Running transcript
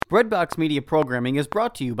Breadbox Media Programming is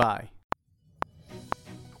brought to you by...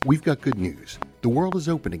 We've got good news. The world is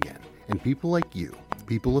open again, and people like you,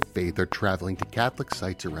 people of faith, are traveling to Catholic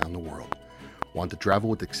sites around the world. Want to travel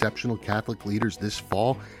with exceptional Catholic leaders this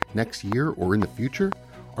fall, next year, or in the future?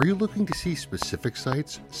 Are you looking to see specific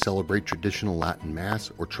sites, celebrate traditional Latin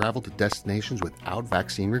Mass, or travel to destinations without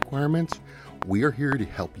vaccine requirements? We are here to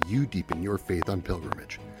help you deepen your faith on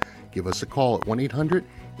pilgrimage. Give us a call at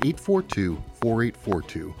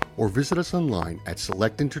 1-800-842-4842 or visit us online at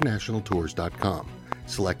selectinternationaltours.com.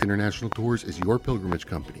 Select International Tours is your pilgrimage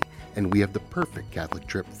company, and we have the perfect Catholic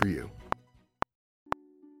trip for you.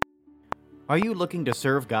 Are you looking to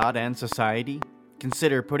serve God and society?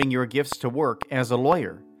 Consider putting your gifts to work as a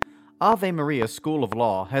lawyer. Ave Maria School of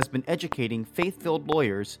Law has been educating faith-filled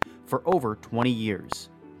lawyers for over 20 years.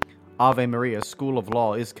 Ave Maria School of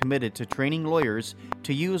Law is committed to training lawyers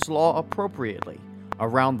to use law appropriately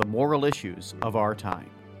around the moral issues of our time.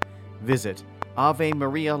 Visit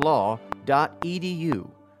avemarialaw.edu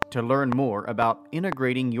to learn more about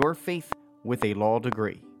integrating your faith with a law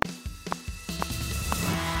degree.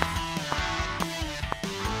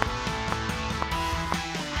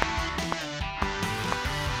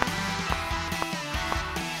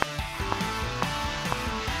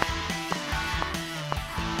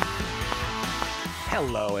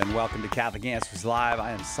 Hello and welcome to Catholic Answers Live. I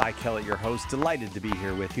am Cy Kellett, your host. Delighted to be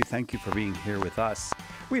here with you. Thank you for being here with us.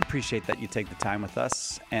 We appreciate that you take the time with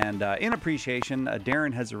us. And in appreciation,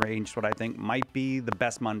 Darren has arranged what I think might be the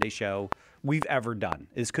best Monday show we've ever done.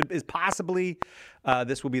 This will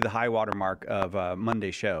be the high water mark of Monday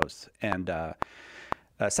shows. And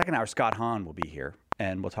second hour, Scott Hahn will be here,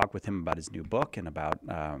 and we'll talk with him about his new book and about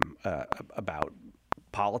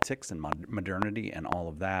politics and modernity and all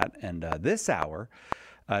of that. And this hour,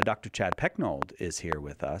 Dr. Chad Pecknold is here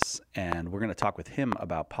with us, and we're going to talk with him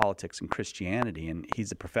about politics and Christianity. And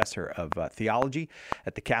he's a professor of theology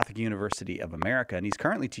at the Catholic University of America, and he's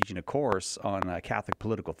currently teaching a course on Catholic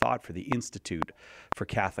political thought for the Institute for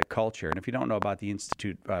Catholic Culture. And if you don't know about the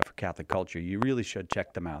Institute for Catholic Culture, you really should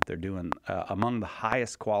check them out. They're doing among the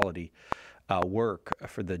highest quality work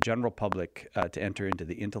for the general public to enter into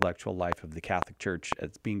the intellectual life of the Catholic Church.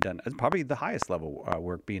 It's being done, it's probably the highest level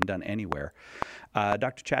work being done anywhere.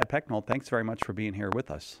 Dr. Chad Pecknold, thanks very much for being here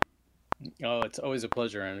with us. Oh, it's always a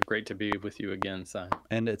pleasure, and great to be with you again, Si.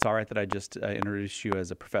 And it's all right that I just introduced you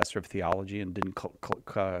as a professor of theology and didn't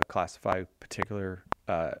classify a particular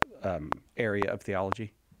area of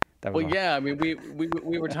theology? Well, yeah, I mean, we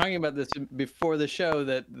were talking about this before the show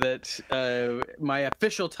that my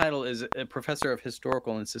official title is a professor of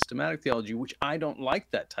historical and systematic theology, which I don't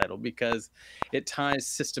like that title because it ties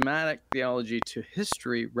systematic theology to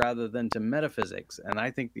history rather than to metaphysics. And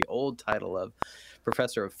I think the old title of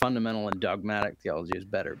professor of fundamental and dogmatic theology is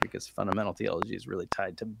better because fundamental theology is really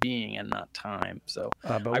tied to being and not time. So,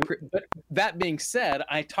 but that being said,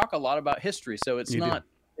 I talk a lot about history, so it's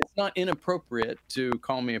not inappropriate to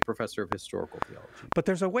call me a professor of historical theology. But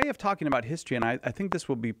there's a way of talking about history, and I think this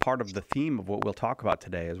will be part of the theme of what we'll talk about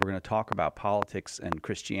today, as we're going to talk about politics and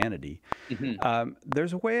Christianity. Mm-hmm.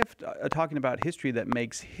 There's a way of talking about history that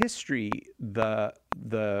makes history the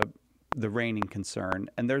reigning concern,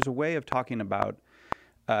 and there's a way of talking about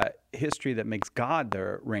history that makes God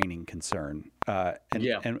the reigning concern.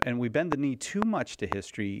 And we bend the knee too much to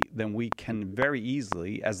history, then we can very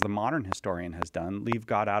easily, as the modern historian has done, leave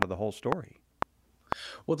God out of the whole story.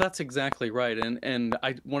 Well, that's exactly right. And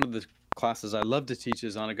one of the classes I love to teach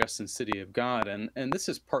is on Augustine's City of God. And this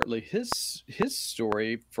is partly his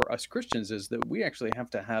story for us Christians, is that we actually have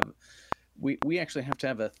to have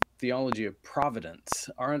a theology of providence.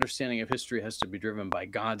 Our understanding of history has to be driven by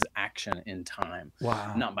God's action in time,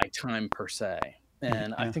 not by time per se.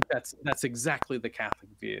 And I think that's exactly the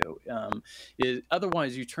Catholic view.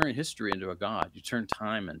 Otherwise, you turn history into a god. You turn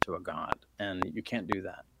time into a god, and you can't do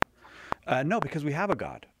that. No, because we have a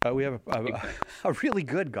God. We have a really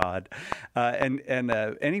good God,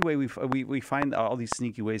 anyway, we find all these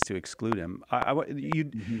sneaky ways to exclude him.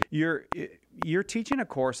 You're teaching a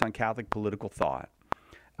course on Catholic political thought,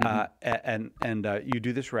 and you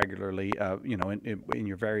do this regularly, in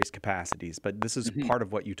your various capacities. But this is part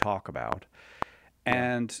of what you talk about,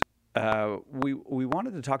 and we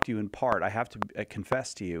wanted to talk to you in part. I have to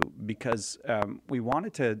confess to you because we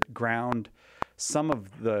wanted to ground some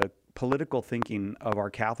of the political thinking of our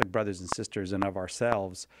Catholic brothers and sisters and of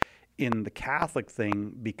ourselves in the Catholic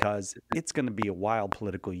thing, because it's going to be a wild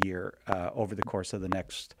political year over the course of the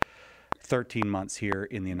next 13 months here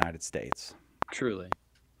in the United States. Truly.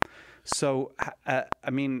 So, I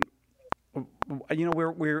mean,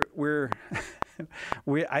 we're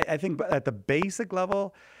I think at the basic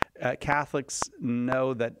level, Catholics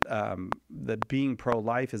know that that being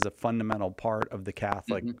pro-life is a fundamental part of the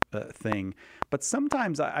Catholic thing, but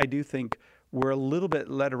sometimes I do think we're a little bit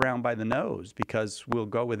led around by the nose because we'll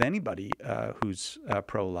go with anybody who's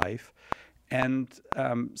pro-life. And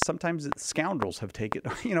sometimes scoundrels have taken,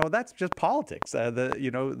 that's just politics.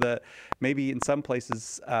 Maybe in some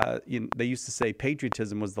places, they used to say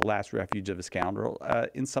patriotism was the last refuge of a scoundrel.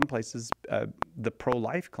 In some places, the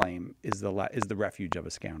pro-life claim is the refuge of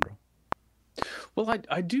a scoundrel. Well,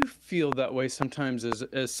 I do feel that way sometimes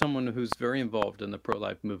as someone who's very involved in the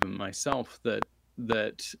pro-life movement myself. That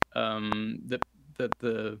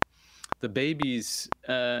the babies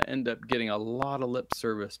end up getting a lot of lip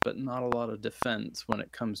service, but not a lot of defense when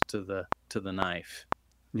it comes to the knife.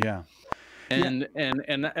 Yeah. And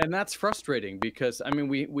that's frustrating because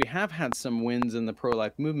we have had some wins in the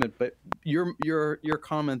pro-life movement, but your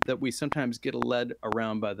comment that we sometimes get led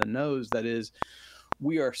around by the nose, that is,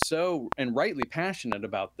 we are so and rightly passionate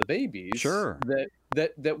about the babies, sure,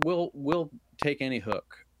 that we'll take any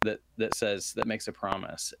hook that makes a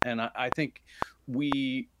promise. And I think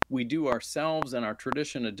we do ourselves and our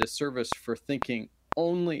tradition a disservice for thinking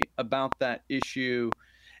only about that issue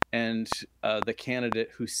and the candidate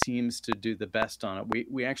who seems to do the best on it.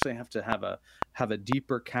 We actually have to have a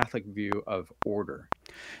deeper Catholic view of order.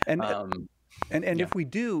 And if we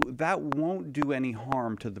do, that won't do any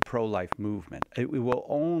harm to the pro-life movement. It will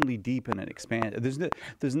only deepen and expand.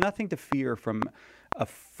 There's nothing to fear from a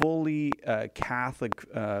fully Catholic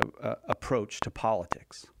approach to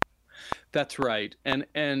politics. That's right, and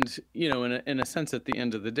in a sense, at the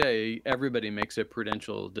end of the day, everybody makes a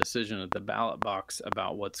prudential decision at the ballot box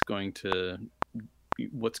about what's going to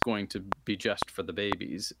be just for the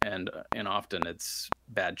babies, and often it's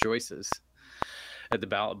bad choices at the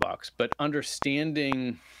ballot box. But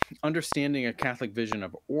understanding a Catholic vision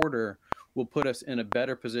of order will put us in a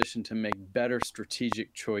better position to make better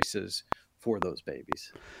strategic choices for those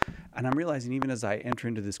babies. And I'm realizing, even as I enter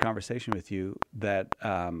into this conversation with you, that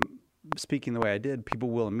speaking the way I did, people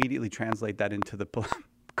will immediately translate that into the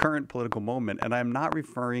current political moment. And I'm not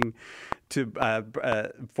referring to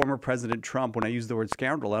former President Trump when I use the word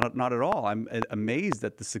scoundrel. Not at all. I'm amazed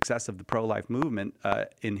at the success of the pro-life movement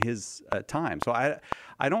in his time. So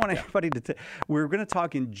I don't want anybody to we're going to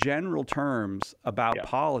talk in general terms about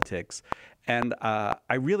politics. And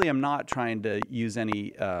I really am not trying to use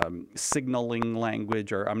any signaling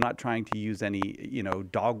language, or I'm not trying to use any,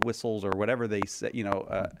 dog whistles or whatever they say,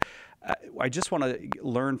 I just want to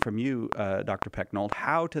learn from you, Dr. Pecknold,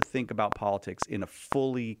 how to think about politics in a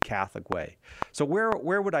fully Catholic way. So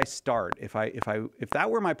where would I start if that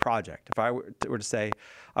were my project? If I were to say,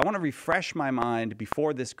 I want to refresh my mind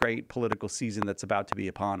before this great political season that's about to be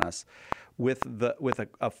upon us, with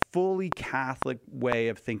a fully Catholic way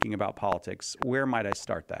of thinking about politics, where might I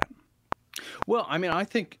start that? Well, I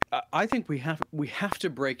think we have to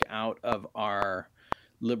break out of our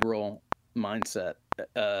liberal mindset,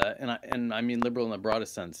 and I mean liberal in the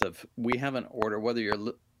broadest sense of we have an order, whether you're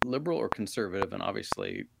liberal or conservative, and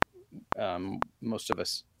obviously most of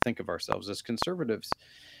us think of ourselves as conservatives,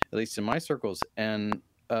 at least in my circles, and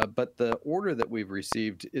but the order that we've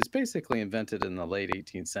received is basically invented in the late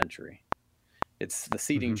 18th century. It's the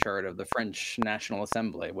seating chart of the French National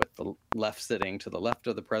Assembly, with the left sitting to the left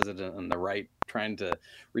of the president and the right trying to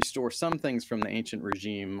restore some things from the ancient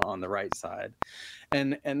regime on the right side.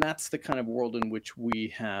 And that's the kind of world in which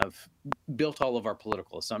we have built all of our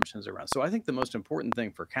political assumptions around. So I think the most important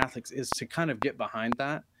thing for Catholics is to kind of get behind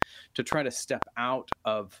that, to try to step out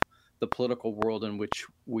of the political world in which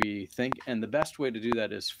we think. And the best way to do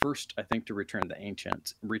that is first, I think, to return to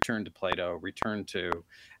ancients, return to Plato, return to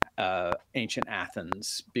ancient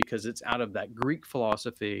Athens, because it's out of that Greek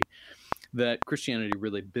philosophy that Christianity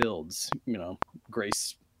really builds.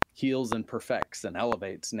 Grace heals and perfects and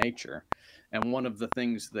elevates nature. And one of the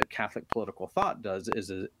things that Catholic political thought does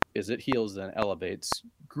is it heals and elevates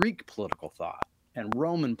Greek political thought and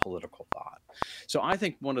Roman political thought. So I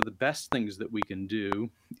think one of the best things that we can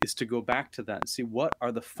do is to go back to that and see what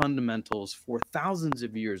are the fundamentals for thousands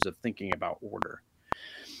of years of thinking about order.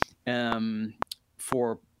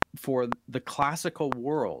 For the classical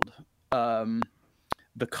world,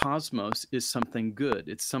 the cosmos is something good.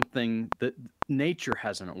 It's something that nature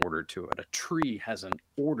has an order to it. A tree has an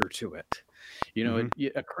order to it.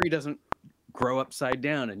 A tree doesn't grow upside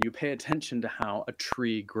down, and you pay attention to how a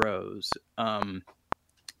tree grows. And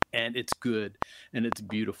it's good and it's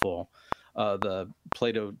beautiful.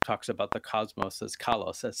 Plato talks about the cosmos as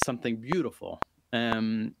kalos, as something beautiful.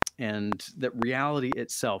 And that reality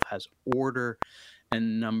itself has order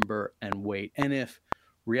and number and weight. And if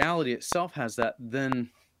reality itself has that, then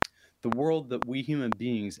the world that we human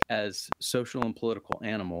beings as social and political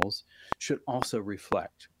animals should also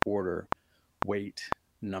reflect order, weight,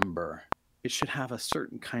 number. It should have a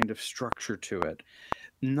certain kind of structure to it,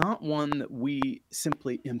 not one that we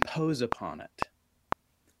simply impose upon it.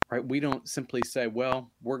 Right? We don't simply say,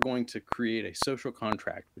 well, we're going to create a social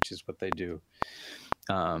contract, which is what they do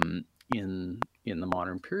in the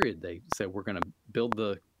modern period. They say we're going to build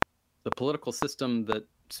the political system that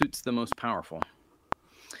suits the most powerful.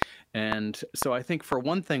 And so I think for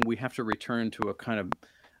one thing, we have to return to a kind of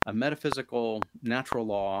a metaphysical, natural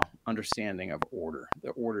law understanding of order. The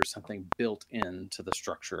order is something built into the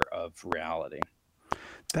structure of reality.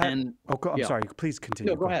 I'm sorry. Please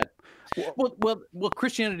continue. No, go ahead. Well,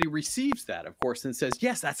 Christianity receives that, of course, and says,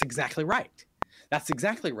 yes, that's exactly right. That's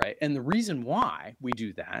exactly right. And the reason why we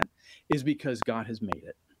do that is because God has made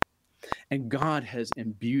it. And God has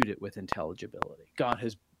imbued it with intelligibility. God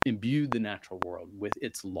has imbued the natural world with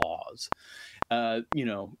its laws.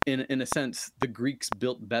 In a sense, the Greeks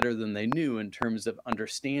built better than they knew in terms of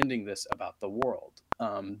understanding this about the world,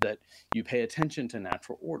 that you pay attention to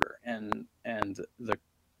natural order. And the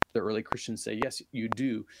early Christians say, yes, you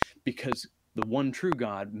do, because the one true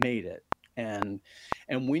God made it. And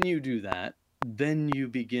when you do that, then you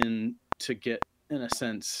begin to get, in a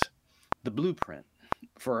sense, the blueprint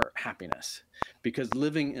for happiness, because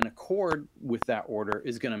living in accord with that order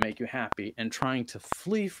is going to make you happy, and trying to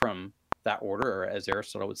flee from that order, or as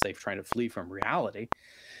Aristotle would say, trying to flee from reality,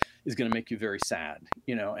 is going to make you very sad.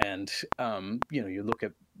 You look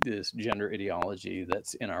at this gender ideology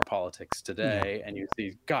that's in our politics today, and you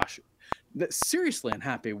see, gosh, that's seriously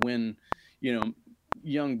unhappy when,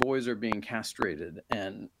 young boys are being castrated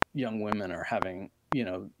and young women are having,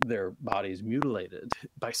 their bodies mutilated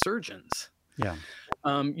by surgeons. Yeah.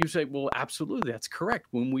 You say, well, absolutely, that's correct.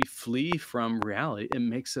 When we flee from reality, it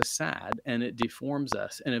makes us sad and it deforms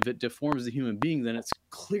us. And if it deforms the human being, then it's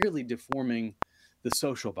clearly deforming the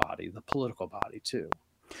social body, the political body too.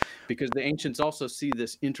 Because the ancients also see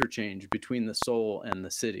this interchange between the soul and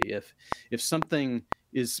the city. If something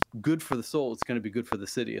is good for the soul, it's going to be good for the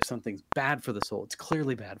city. If something's bad for the soul, it's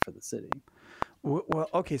clearly bad for the city. Well,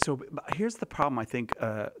 okay. So here's the problem. I think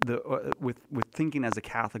with thinking as a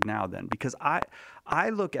Catholic now, then, because I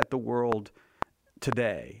look at the world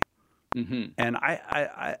today, and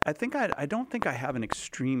I think I don't think I have an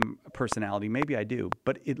extreme personality. Maybe I do,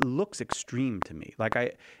 but it looks extreme to me.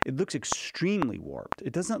 It looks extremely warped.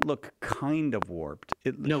 It doesn't look kind of warped.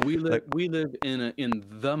 We live in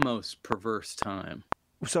the most perverse time.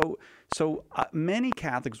 So many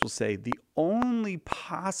Catholics will say the only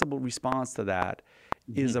possible response to that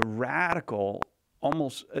is a radical,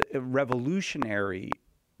 almost a revolutionary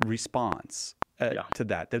response to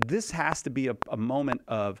that. That this has to be a moment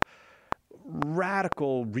of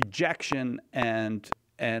radical rejection and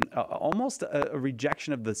almost a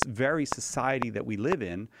rejection of this very society that we live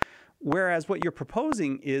in. Whereas what you're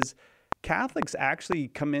proposing is Catholics actually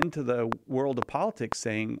come into the world of politics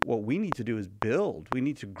saying, what we need to do is build, we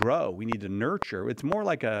need to grow, we need to nurture. It's more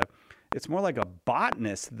like a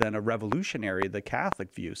botanist than a revolutionary, the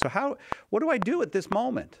Catholic view. So what do I do at this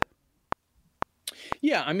moment?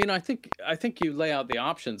 Yeah, I mean, I think you lay out the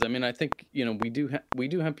options. I mean, I think, we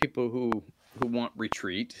do have people who want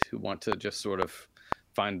retreat, who want to just sort of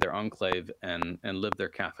find their enclave and live their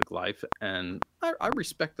Catholic life, and I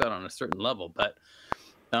respect that on a certain level, but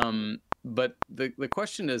the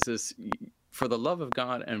question is for the love of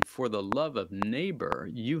God and for the love of neighbor,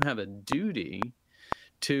 you have a duty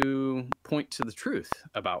to point to the truth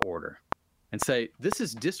about order and say, this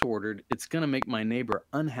is disordered. It's going to make my neighbor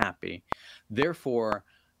unhappy. Therefore,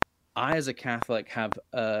 I as a Catholic have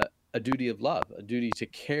a duty of love, a duty to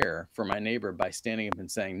care for my neighbor by standing up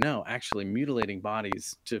and saying, no, actually mutilating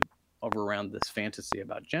bodies to around this fantasy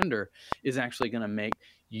about gender is actually going to make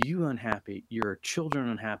you unhappy, your children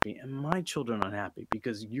unhappy, and my children unhappy,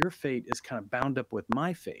 because your fate is kind of bound up with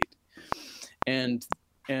my fate. And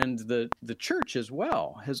the church as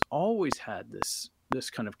well has always had this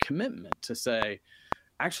kind of commitment to say,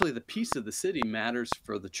 actually, the peace of the city matters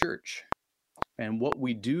for the church, and what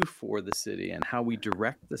we do for the city and how we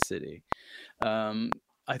direct the city.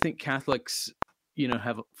 I think Catholics,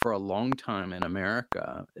 have for a long time in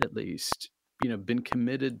America, at least, been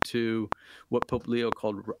committed to what Pope Leo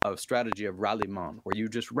called a strategy of ralliement, where you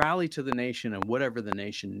just rally to the nation, and whatever the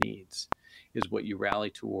nation needs is what you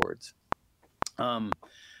rally towards,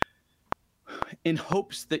 in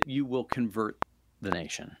hopes that you will convert the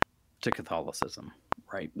nation to Catholicism.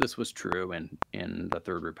 Right. This was true in the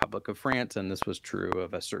Third Republic of France, and this was true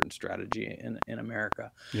of a certain strategy in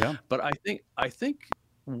America. Yeah. But I think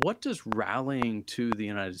what does rallying to the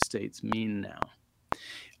United States mean now?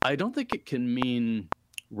 I don't think it can mean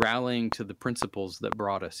rallying to the principles that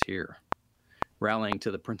brought us here, rallying to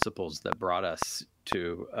the principles that brought us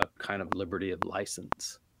to a kind of liberty of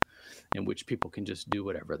license in which people can just do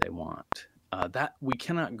whatever they want. That we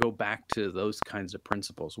cannot go back to those kinds of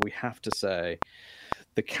principles. We have to say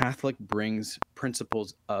the Catholic brings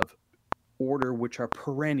principles of order which are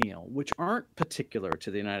perennial, which aren't particular to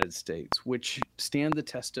the United States, which stand the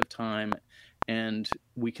test of time, and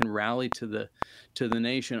we can rally to the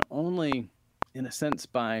nation only, in a sense,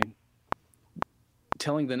 by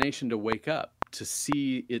telling the nation to wake up, to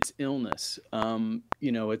see its illness.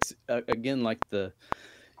 It's again like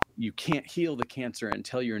you can't heal the cancer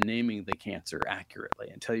until you're naming the cancer accurately,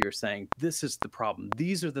 until you're saying, this is the problem.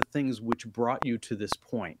 These are the things which brought you to this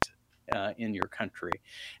point in your country.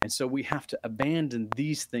 And so we have to abandon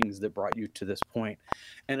these things that brought you to this point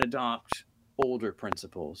and adopt older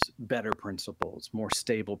principles, better principles, more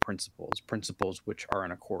stable principles which are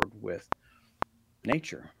in accord with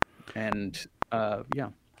nature. And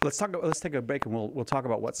Let's take a break, and we'll talk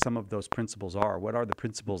about what some of those principles are. What are the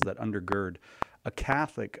principles that undergird a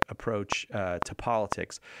Catholic approach to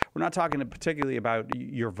politics? We're not talking particularly about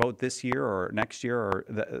your vote this year or next year,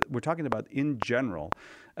 we're talking about in general.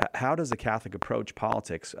 How does a Catholic approach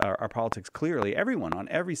politics? Our politics, clearly, everyone on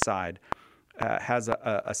every side has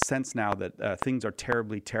a sense now that things are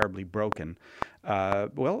terribly, terribly broken.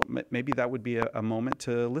 Maybe that would be a moment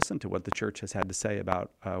to listen to what the Church has had to say about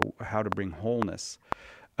how to bring wholeness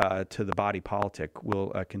to the body politic.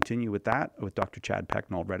 We'll continue with that with Dr. Chad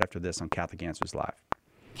Pecknold right after this on Catholic Answers Live.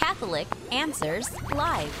 Catholic Answers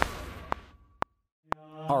Live.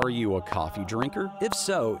 Are you a coffee drinker? If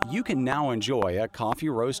so, you can now enjoy a coffee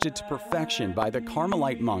roasted to perfection by the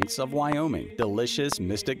Carmelite monks of Wyoming. Delicious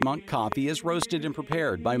Mystic Monk coffee is roasted and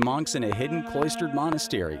prepared by monks in a hidden cloistered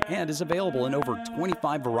monastery and is available in over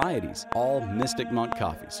 25 varieties. All Mystic Monk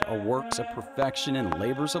coffees are works of perfection and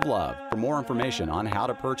labors of love. For more information on how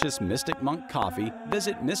to purchase Mystic Monk coffee,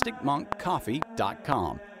 visit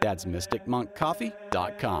mysticmonkcoffee.com. That's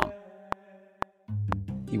mysticmonkcoffee.com.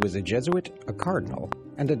 He was a Jesuit, a cardinal,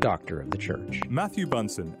 and a doctor of the Church. Matthew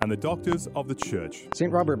Bunsen and the Doctors of the Church. St.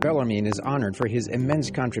 Robert Bellarmine is honored for his immense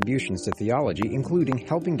contributions to theology, including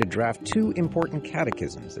helping to draft 2 important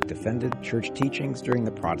catechisms that defended Church teachings during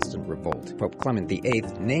the Protestant Revolt. Pope Clement VIII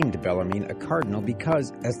named Bellarmine a cardinal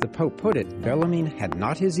because, as the Pope put it, Bellarmine had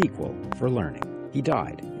not his equal for learning. He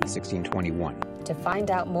died in 1621. To find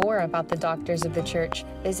out more about the Doctors of the Church,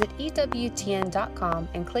 visit EWTN.com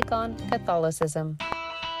and click on Catholicism.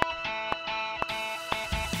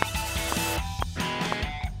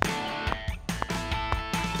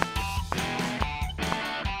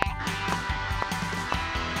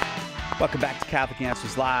 Welcome back to Catholic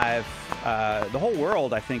Answers Live. The whole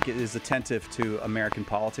world, I think, is attentive to American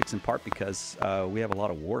politics, in part because we have a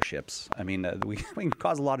lot of warships. I mean, we can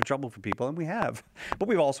cause a lot of trouble for people, and we have. But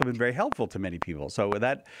we've also been very helpful to many people. So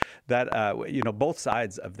that both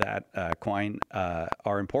sides of that coin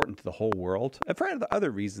are important to the whole world, and for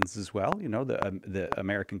other reasons as well. The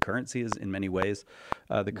American currency is in many ways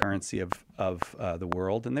the currency of the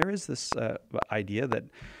world, and there is this idea that.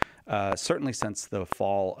 Certainly since the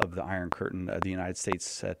fall of the Iron Curtain, the United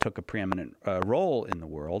States took a preeminent role in the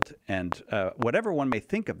world. And whatever one may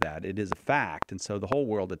think of that, it is a fact. And so the whole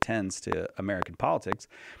world attends to American politics.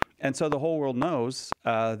 And so the whole world knows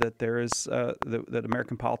that there is that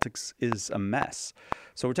American politics is a mess.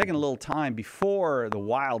 So we're taking a little time before the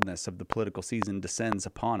wildness of the political season descends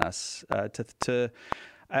upon us to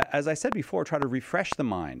as I said before, try to refresh the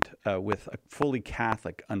mind with a fully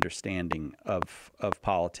Catholic understanding of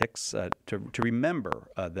politics, to remember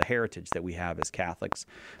the heritage that we have as Catholics,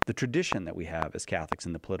 the tradition that we have as Catholics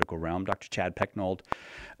in the political realm. Dr. Chad Pecknold,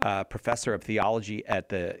 professor of theology at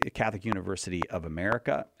the Catholic University of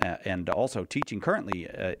America, and also teaching currently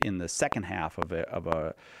in the second half of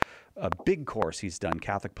a big course he's done,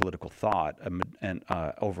 Catholic Political Thought, and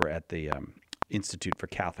over at the Institute for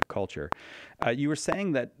Catholic Culture. You were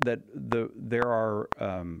saying that there are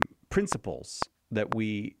principles that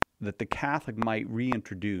the Catholic might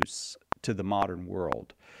reintroduce to the modern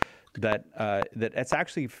world. That it's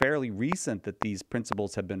actually fairly recent that these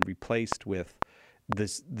principles have been replaced with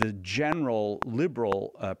the general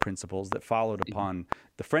liberal principles that followed upon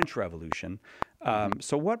the French Revolution.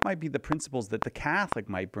 So what might be the principles that the Catholic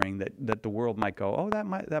might bring that the world might go, oh,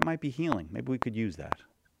 that might be healing. Maybe we could use that.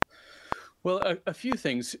 Well, a few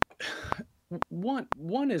things.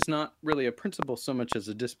 One is not really a principle so much as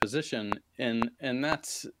a disposition, and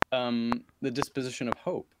that's the disposition of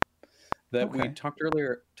hope. That we talked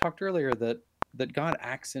earlier that God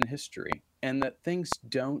acts in history, and that things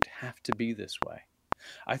don't have to be this way.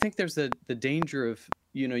 I think there's the danger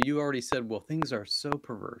you already said, well, things are so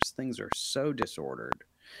perverse, things are so disordered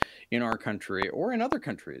in our country or in other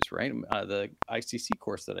countries, right? The ICC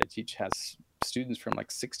course that I teach has students from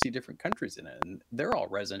like 60 different countries in it, and they're all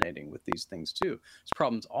resonating with these things too. There's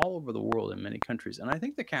problems all over the world in many countries, and I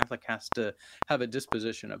think the Catholic has to have a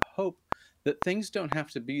disposition of hope that things don't have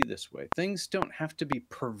to be this way. Things don't have to be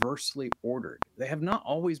perversely ordered. They have not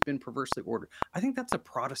always been perversely ordered. I think that's a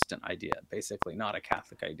Protestant idea, basically, not a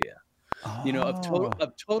Catholic idea.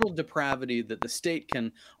 Of total depravity, that the state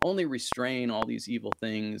can only restrain all these evil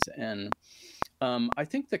things. And I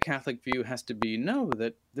think the Catholic view has to be, no,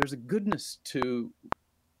 that there's a goodness to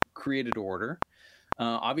created order.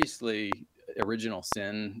 Obviously, original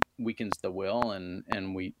sin weakens the will,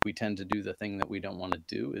 and we tend to do the thing that we don't want to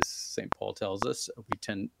do, as St. Paul tells us.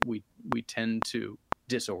 We tend to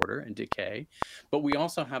disorder and decay, but we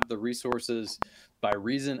also have the resources by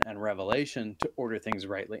reason and revelation to order things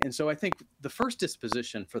rightly. And so I think the first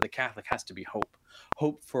disposition for the Catholic has to be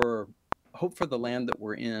hope for the land that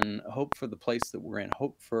we're in, hope for the place that we're in,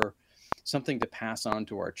 hope for something to pass on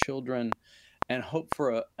to our children, and hope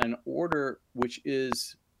for an order which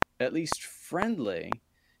is at least friendly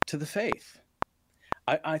to the faith.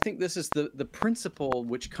 I think this is the principle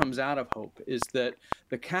which comes out of hope, is that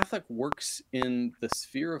the Catholic works in the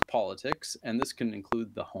sphere of politics, and this can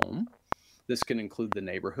include the home, this can include the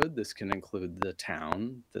neighborhood, this can include the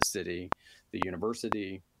town, the city, the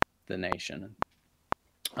university, the nation.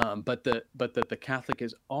 But that the Catholic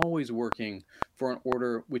is always working for an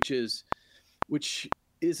order which is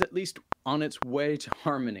at least on its way to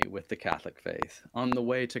harmony with the Catholic faith, on the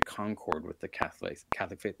way to concord with the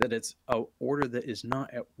Catholic faith, that it's an order that is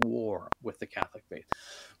not at war with the Catholic faith.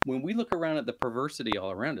 When we look around at the perversity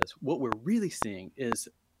all around us, what we're really seeing is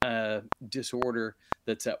a disorder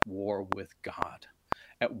that's at war with God,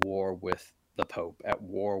 at war with the Pope, at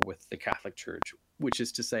war with the Catholic Church, which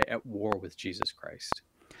is to say, at war with Jesus Christ.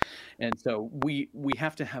 And so we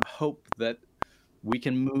have to have hope that we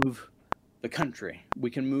can move the country. We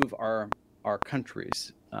can move our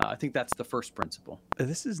countries. I think that's the first principle.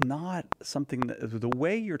 This is not something that, the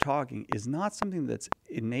way you're talking is not something that's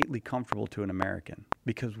innately comfortable to an American,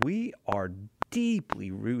 because we are deeply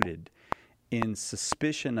rooted in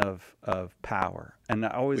suspicion of power. And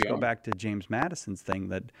I always go back to James Madison's thing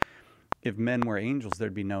that if men were angels,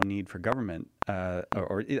 there'd be no need for government.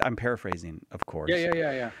 Or I'm paraphrasing, of course.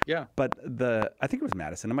 Yeah. But I think it was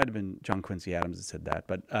Madison. It might have been John Quincy Adams that said that.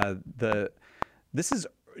 But this is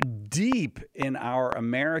deep in our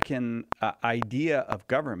American idea of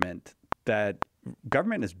government, that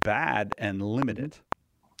government is bad and limited.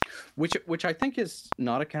 Which I think is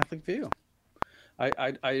not a Catholic view.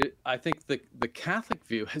 I think the Catholic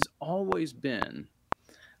view has always been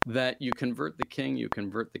that you convert the king, you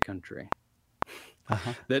convert the country.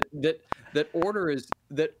 Uh-huh. That order is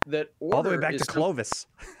that order all the way back to Clovis.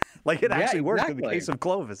 Like it actually worked in the case of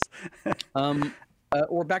Clovis.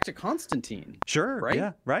 Or back to Constantine. Sure. Right?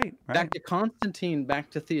 Yeah. Right. Back to Constantine, back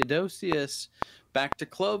to Theodosius, back to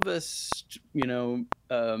Clovis,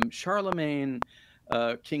 Charlemagne,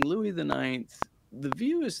 King Louis IX. The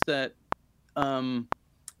view is that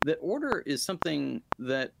that order is something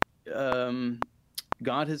that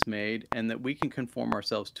God has made, and that we can conform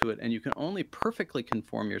ourselves to it. And you can only perfectly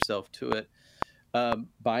conform yourself to it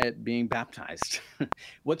by it being baptized.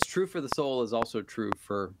 What's true for the soul is also true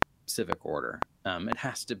for civic order. It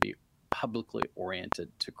has to be publicly oriented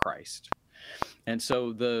to Christ. And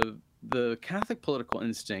so the Catholic political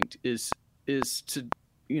instinct is to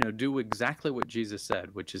do exactly what Jesus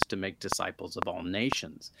said, which is to make disciples of all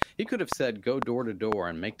nations. He could have said, go door to door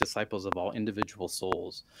and make disciples of all individual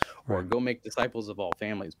souls, or go make disciples of all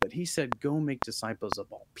families. But he said, go make disciples of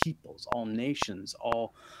all peoples, all nations,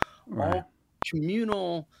 all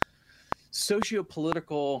communal,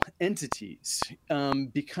 socio-political entities,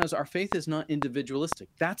 because our faith is not individualistic.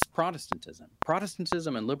 That's Protestantism.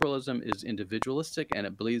 Protestantism and liberalism is individualistic, and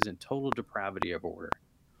it believes in total depravity of order.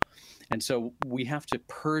 And so we have to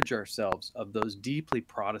purge ourselves of those deeply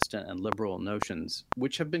Protestant and liberal notions,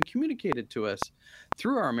 which have been communicated to us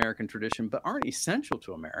through our American tradition, but aren't essential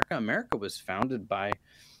to America. America was founded by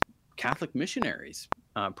Catholic missionaries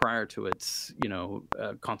prior to its,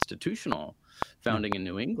 constitutional founding in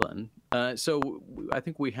New England. So I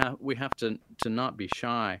think we have to not be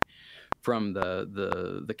shy from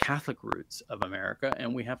the Catholic roots of America,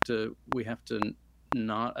 and we have to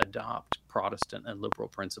not adopt Protestant and liberal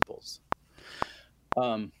principles.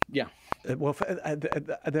 Well,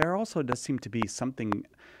 there also does seem to be something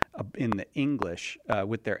in the English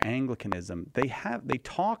with their Anglicanism. They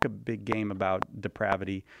talk a big game about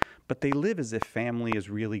depravity, but they live as if family is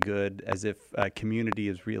really good, as if community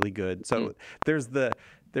is really good. So there's the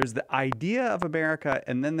idea of America,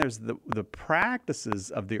 and then there's the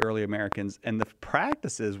practices of the early Americans, and the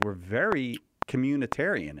practices were very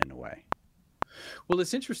communitarian in a way. Well,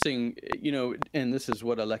 it's interesting, and this is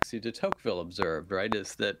what Alexis de Tocqueville observed, right,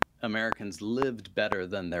 is that Americans lived better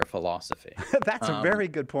than their philosophy. That's a very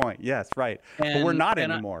good point. Yes, right. But we're not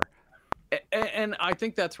anymore. And I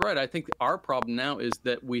think that's right. I think our problem now is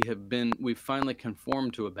that we've finally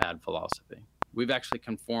conformed to a bad philosophy. We've actually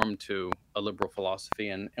conformed to a liberal philosophy,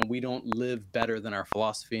 and we don't live better than our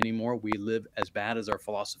philosophy anymore. We live as bad as our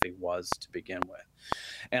philosophy was to begin with.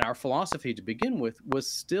 And our philosophy to begin with was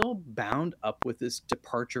still bound up with this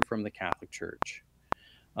departure from the Catholic Church.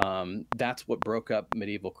 That's what broke up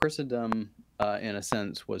medieval Christendom, in a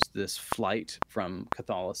sense, was this flight from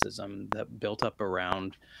Catholicism that built up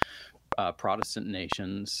around Protestant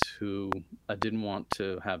nations who didn't want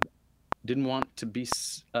to be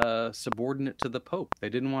subordinate to the Pope. They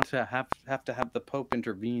didn't want to have the Pope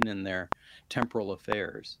intervene in their temporal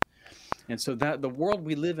affairs. And so that the world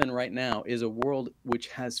we live in right now is a world which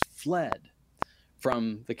has fled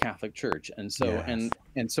from the Catholic Church. And so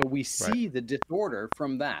and so we see the disorder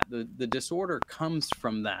from that. The disorder comes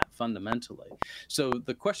from that fundamentally. So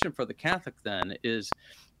the question for the Catholic then is,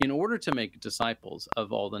 in order to make disciples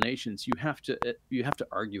of all the nations, you have to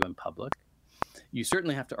argue in public. You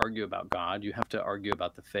certainly have to argue about God. You have to argue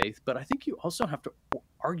about the faith. But I think you also have to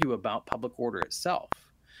argue about public order itself.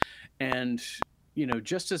 And,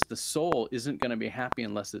 just as the soul isn't going to be happy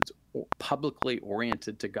unless it's publicly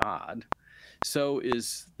oriented to God, so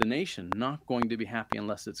is the nation not going to be happy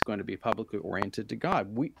unless it's going to be publicly oriented to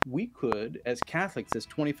God. We could, as Catholics, as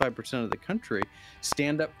 25% of the country,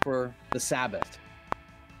 stand up for the Sabbath.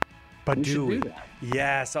 But do we?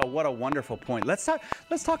 Yes. Oh, what a wonderful point. Let's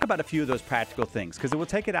talk about a few of those practical things, because it will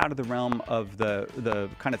take it out of the realm of the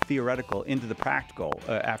kind of theoretical into the practical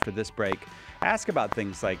after this break. Ask about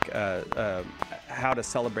things like how to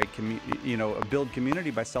celebrate, build community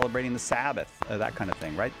by celebrating the Sabbath, that kind of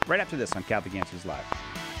thing. Right after this on Catholic Answers Live.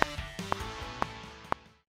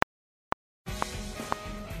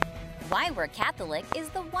 Why We're Catholic is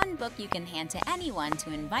the one book you can hand to anyone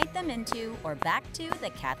to invite them into or back to the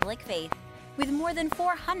Catholic faith. With more than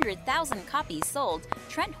 400,000 copies sold,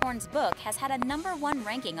 Trent Horn's book has had a #1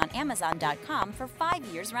 ranking on Amazon.com for 5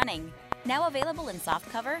 years running. Now available in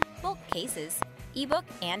softcover, bulk cases, ebook,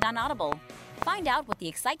 and on Audible. Find out what the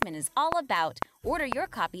excitement is all about. Order your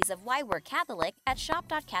copies of Why We're Catholic at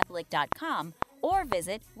shop.catholic.com or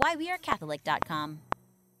visit whywearecatholic.com.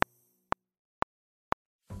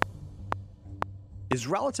 Is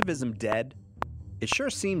relativism dead? It sure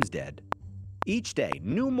seems dead. Each day,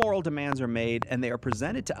 new moral demands are made, and they are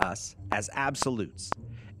presented to us as absolutes.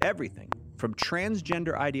 Everything, from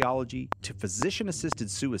transgender ideology to physician-assisted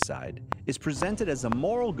suicide, is presented as a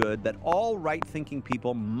moral good that all right-thinking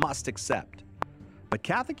people must accept. But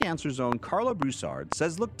Catholic Answers' own Carlo Broussard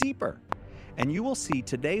says look deeper, and you will see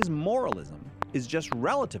today's moralism is just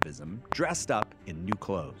relativism dressed up in new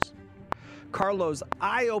clothes. Carlo's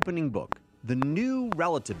eye-opening book, The New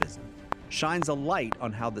Relativism, shines a light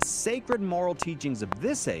on how the sacred moral teachings of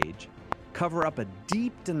this age cover up a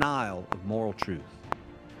deep denial of moral truth.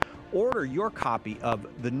 Order your copy of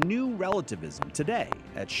The New Relativism today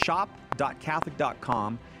at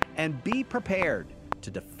shop.catholic.com and be prepared to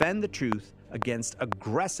defend the truth against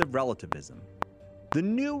aggressive relativism. The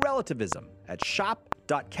New Relativism at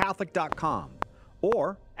shop.catholic.com,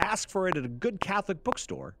 or ask for it at a good Catholic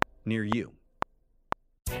bookstore near you.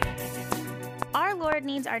 Our Lord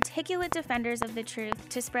needs articulate defenders of the truth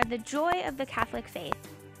to spread the joy of the Catholic faith.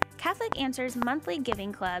 Catholic Answers monthly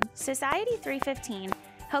giving club, Society 315,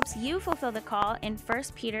 helps you fulfill the call in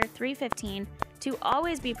 1 Peter 3:15 to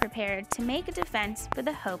always be prepared to make a defense for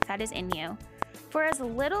the hope that is in you. For as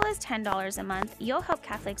little as $10 a month, you'll help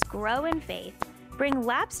Catholics grow in faith, bring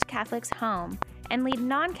lapsed Catholics home, and lead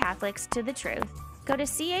non-Catholics to the truth. Go to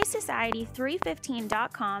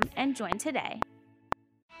casociety315.com and join today.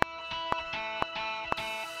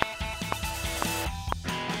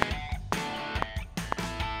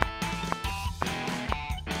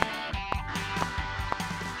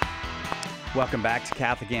 Welcome back to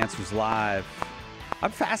Catholic Answers Live.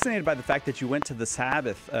 I'm fascinated by the fact that you went to the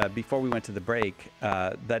Sabbath before we went to the break.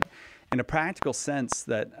 That, in a practical sense,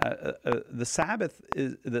 that the Sabbath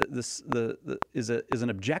is an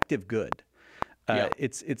objective good.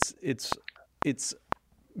 It's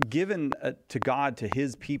given to God, to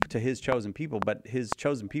His people, to His chosen people, but His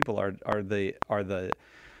chosen people are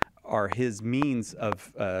his means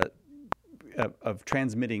of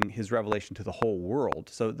transmitting his revelation to the whole world.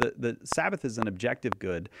 So the Sabbath is an objective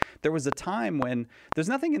good. There was a time when there's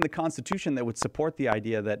nothing in the Constitution that would support the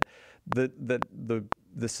idea that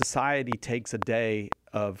the society takes a day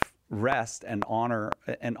of rest and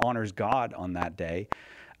honors God on that day.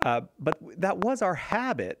 But that was our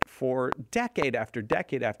habit for decade after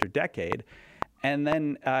decade after decade, and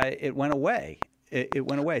then it went away. It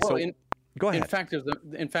went away. Well, So go ahead. In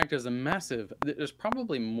fact, there's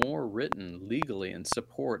probably more written legally in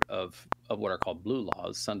support of what are called blue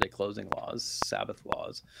laws, Sunday closing laws, Sabbath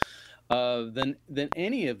laws, than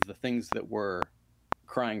any of the things that we're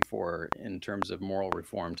crying for in terms of moral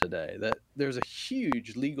reform today. That there's a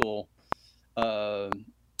huge legal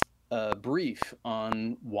brief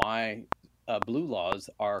on why blue laws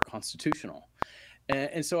are constitutional,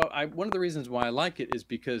 and so one of the reasons why I like it is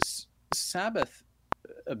because Sabbath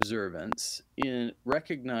observance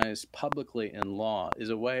recognized publicly in law is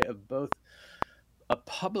a way of both a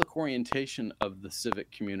public orientation of the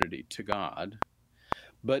civic community to God,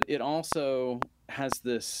 but it also has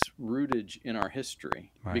this rootage in our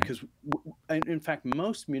history. Right. Because in fact,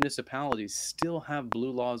 most municipalities still have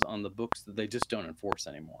blue laws on the books that they just don't enforce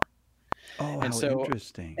anymore. Oh, and how so,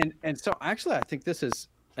 interesting. And so actually, I think this is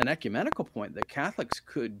an ecumenical point that Catholics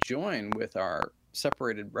could join with our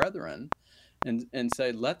separated brethren and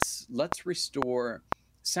say, let's restore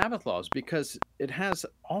Sabbath laws, because it has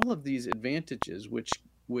all of these advantages, which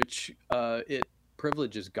it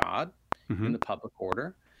privileges God in the public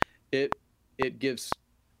order. It gives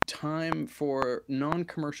time for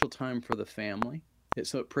non-commercial time for the family.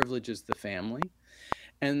 So it privileges the family.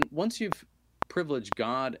 And once you've privileged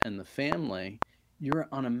God and the family, you're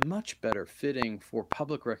on a much better footing for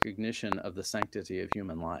public recognition of the sanctity of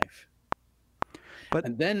human life. But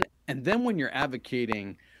and then when you're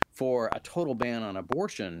advocating for a total ban on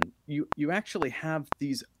abortion, you actually have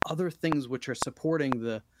these other things which are supporting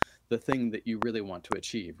the thing that you really want to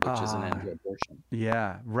achieve, which is an end to abortion.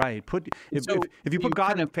 Yeah, right. If you put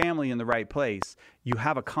God and family in the right place, you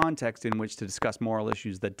have a context in which to discuss moral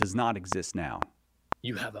issues that does not exist now.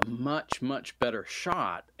 You have a much, much better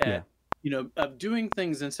shot at of doing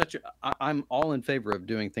things in such a. I'm all in favor of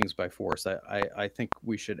doing things by force. I think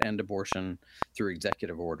we should end abortion through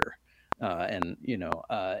executive order, and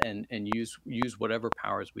use whatever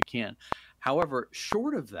powers we can. However,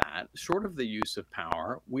 short of the use of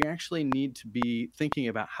power, we actually need to be thinking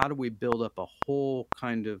about how do we build up a whole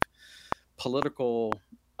kind of political,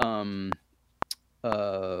 in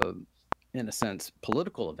a sense,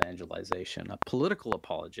 political evangelization, a political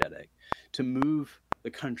apologetic, to move the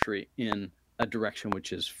country in a direction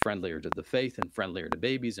which is friendlier to the faith and friendlier to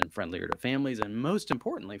babies and friendlier to families, and most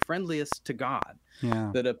importantly, friendliest to God.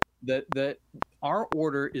 Yeah. That our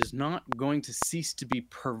order is not going to cease to be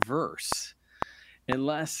perverse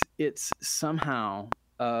unless it's somehow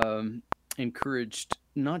encouraged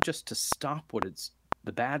not just to stop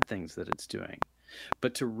the bad things that it's doing,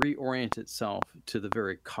 but to reorient itself to the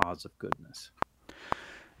very cause of goodness.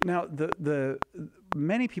 Now, the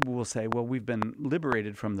many people will say, well, we've been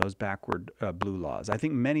liberated from those backward blue laws. I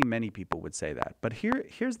think many people would say that. But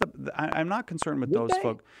here's I'm not concerned with those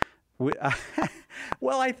folks.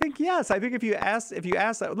 Well, I think yes. I think if you ask,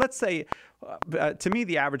 let's say, to me,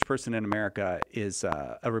 the average person in America is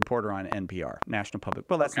a reporter on NPR, National Public.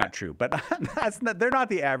 Well, that's not true, but they're not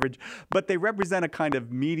the average, but they represent a kind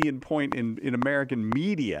of median point in American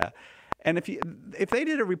media. And if they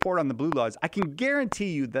did a report on the blue laws, I can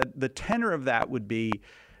guarantee you that the tenor of that would be,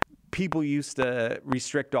 people used to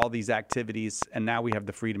restrict all these activities, and now we have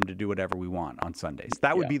the freedom to do whatever we want on Sundays.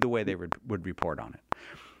 That would be the way they would report on it.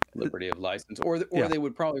 Liberty of license, or they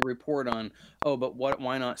would probably report on, but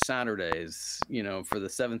why not Saturdays? For the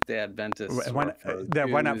Seventh-day Adventists.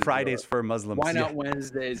 Why not Fridays for Muslims? Why not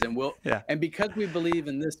Wednesdays? And because we believe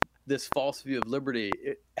in this false view of liberty,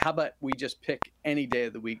 how about we just pick any day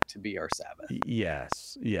of the week to be our Sabbath?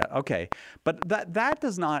 Yes. Yeah. Okay. But that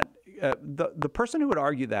does not. The person who would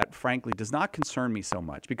argue that, frankly, does not concern me so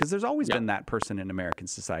much, because there's always been that person in American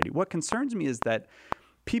society. What concerns me is that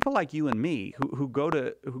people like you and me who go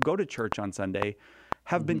to church on Sunday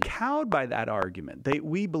have been cowed by that argument.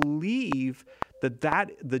 We believe that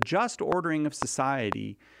the just ordering of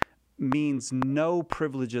society means no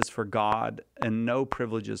privileges for God and no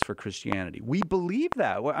privileges for Christianity. We believe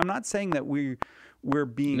that. I'm not saying that we're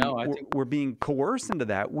being coerced into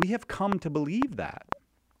that. We have come to believe that.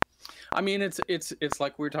 I mean, it's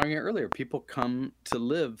like we were talking earlier. People come to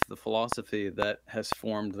live the philosophy that has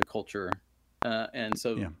formed the culture. And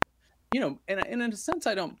so, and in a sense,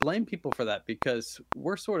 I don't blame people for that, because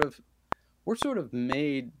we're sort of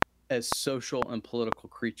made as social and political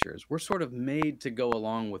creatures. We're sort of made to go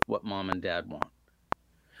along with what mom and dad want.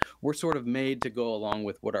 We're sort of made to go along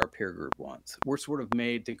with what our peer group wants. We're sort of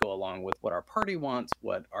made to go along with what our party wants,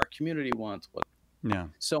 what our community wants,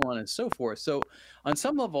 so on and so forth. So on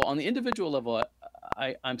some level, on the individual level,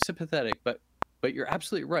 I'm sympathetic, but you're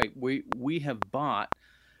absolutely right. We've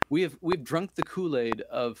drunk the Kool-Aid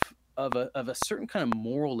of a certain kind of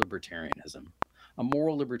moral libertarianism,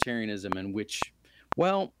 in which,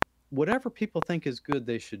 well, whatever people think is good,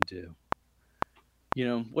 they should do.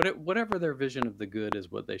 Whatever their vision of the good is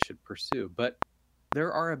what they should pursue. But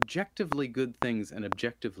there are objectively good things and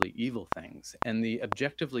objectively evil things. And the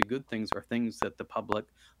objectively good things are things that the public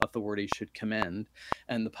authority should commend.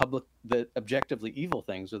 And the objectively evil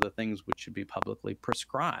things are the things which should be publicly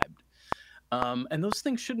prescribed. And those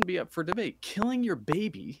things shouldn't be up for debate. Killing your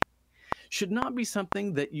baby should not be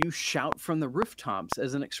something that you shout from the rooftops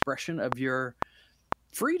as an expression of your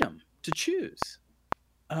freedom to choose.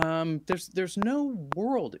 There's no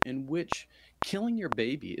world in which killing your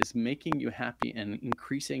baby is making you happy and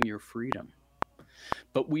increasing your freedom.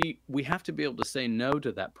 But we have to be able to say no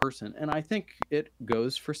to that person, and I think it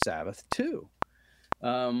goes for Sabbath too.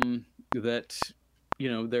 That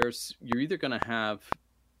you're either going to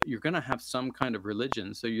have some kind of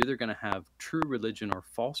religion, so you're either going to have true religion or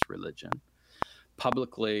false religion,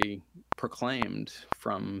 publicly proclaimed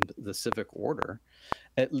from the civic order.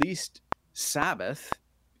 At least Sabbath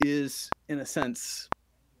is, in a sense,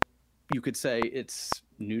 you could say it's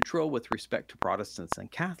neutral with respect to Protestants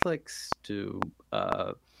and Catholics.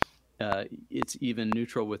 It's even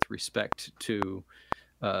neutral with respect to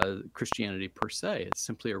Christianity per se. It's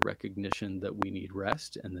simply a recognition that we need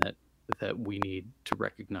rest, and that we need to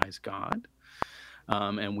recognize God,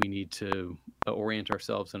 and we need to orient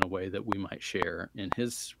ourselves in a way that we might share in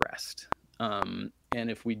His rest. And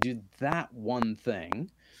if we do that one thing,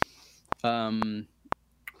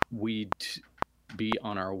 we'd be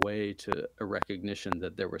on our way to a recognition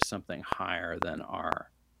that there was something higher than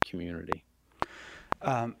our community.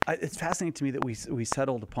 It's fascinating to me that we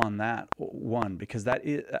settled upon that one, because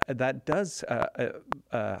that does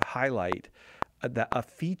highlight a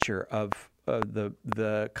feature of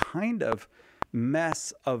the kind of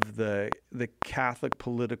mess of the Catholic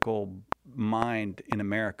political mind in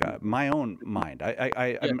America. My own mind.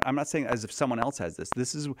 I'm not saying as if someone else has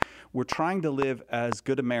this. We're trying to live as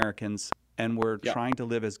good Americans, and we're trying to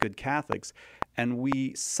live as good Catholics, and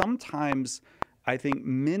we sometimes, I think,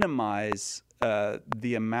 minimize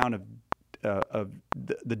the amount of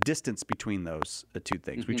the distance between those two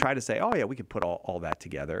things. Mm-hmm. We try to say, oh yeah, we could put all that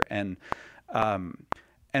together, and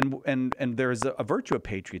there is a virtue of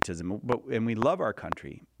patriotism, and we love our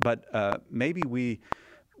country, but maybe we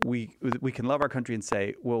can love our country and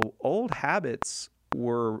say, well, old habits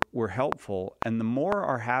were helpful, and the more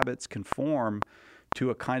our habits conform to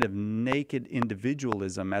a kind of naked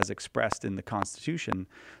individualism as expressed in the Constitution,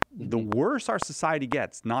 the worse our society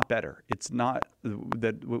gets, not better. It's not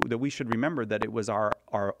that we should remember that it was our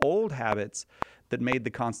old habits that made the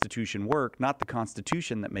Constitution work, not the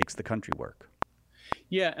Constitution that makes the country work.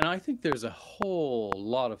 Yeah, and I think there's a whole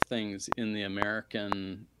lot of things in the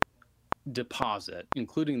American deposit,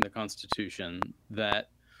 including the Constitution, that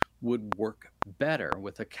would work better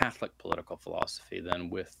with a Catholic political philosophy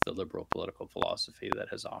than with the liberal political philosophy that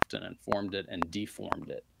has often informed it and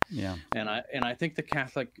deformed it. Yeah. And I think the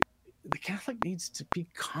Catholic needs to be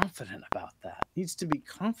confident about that. Needs to be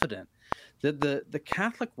confident that the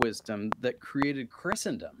Catholic wisdom that created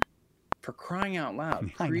Christendom, for crying out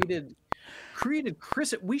loud, created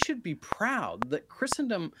Christendom. We should be proud that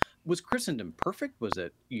Christendom perfect? Was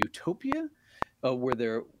it utopia?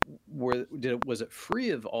 Was it free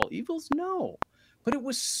of all evils? No, but it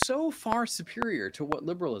was so far superior to what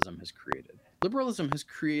liberalism has created. Liberalism has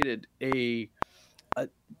created the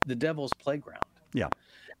devil's playground. Yeah,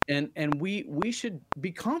 and we should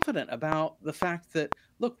be confident about the fact that,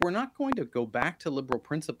 look, we're not going to go back to liberal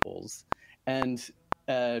principles and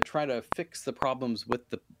try to fix the problems with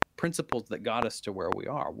the principles that got us to where we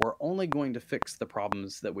are. We're only going to fix the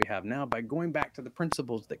problems that we have now by going back to the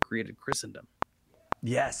principles that created Christendom.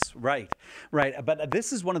 Yes, right. But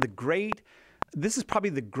this is probably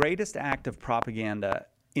the greatest act of propaganda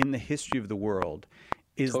in the history of the world,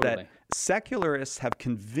 is that secularists have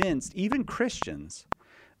convinced even Christians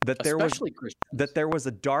that there was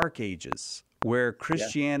a dark ages where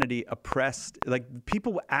Christianity oppressed, like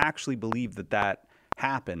people actually believe that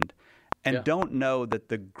happened, and don't know that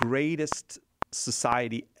the greatest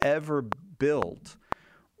society ever built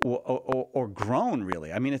or grown,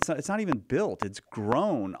 really. I mean, it's not even built. It's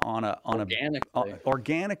grown on a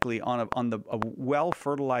well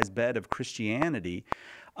fertilized bed of Christianity.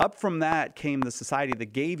 Up from that came the society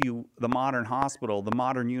that gave you the modern hospital, the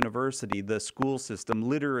modern university, the school system,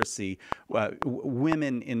 literacy,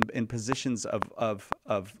 women in positions of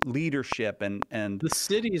leadership, and the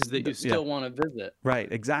cities that you still want to visit. Right,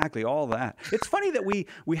 exactly, all that. It's funny that we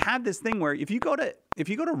have this thing where if you go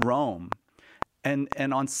to Rome,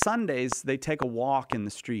 and on Sundays they take a walk in the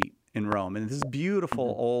street in Rome, and this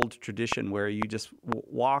beautiful old tradition where you just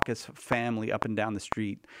walk as a family up and down the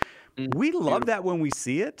street. We love that when we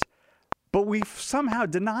see it, but we somehow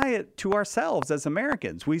deny it to ourselves as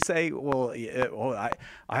Americans. We say, "Well,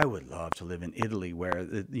 I would love to live in Italy, where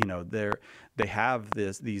they have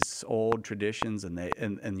these old traditions, and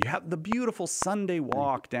you have the beautiful Sunday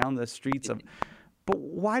walk down the streets of." But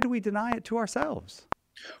why do we deny it to ourselves?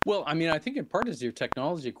 Well, I mean, I think in part is your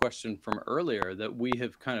technology question from earlier, that we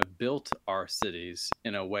have kind of built our cities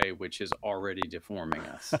in a way which is already deforming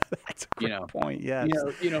us. That's a great point. Yes.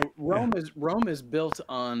 Rome is built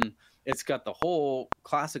on. It's got the whole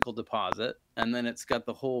classical deposit, and then it's got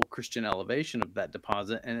the whole Christian elevation of that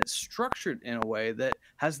deposit, and it's structured in a way that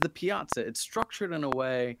has the piazza. It's structured in a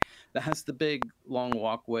way that has the big, long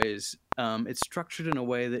walkways. It's structured in a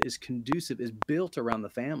way that is conducive, is built around the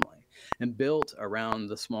family and built around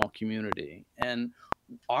the small community. And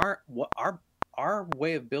our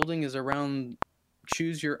way of building is around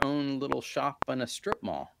choose your own little shop in a strip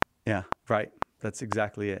mall. Yeah, right. That's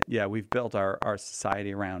exactly it. Yeah, we've built our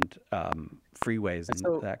society around freeways and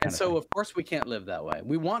that kind of thing. So, of course, we can't live that way.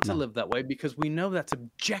 We want to live that way because we know that's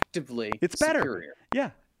objectively it's better. Superior.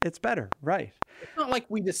 Yeah, it's better. Right. It's not like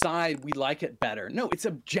we decide we like it better. No, it's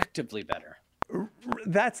objectively better.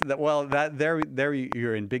 There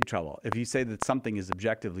you're in big trouble. If you say that something is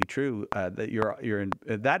objectively true, that you're in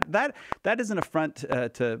that is an affront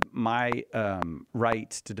to my right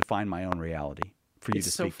to define my own reality.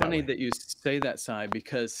 It's so funny that you say that, Cy,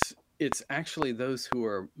 because it's actually those who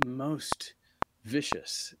are most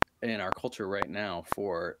vicious in our culture right now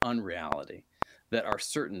for unreality that are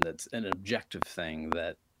certain that's an objective thing,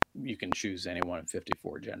 that you can choose any one of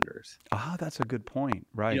 54 genders. Ah, that's a good point.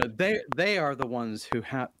 Right. They are the ones who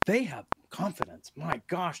have confidence. My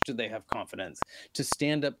gosh, do they have confidence to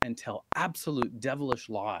stand up and tell absolute devilish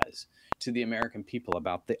lies to the American people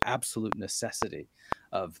about the absolute necessity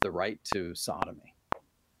of the right to sodomy.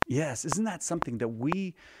 Yes, isn't that something that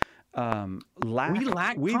we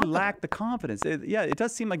lack? We lack the confidence. It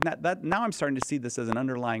does seem like that. Now I'm starting to see this as an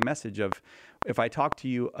underlying message of, if I talk to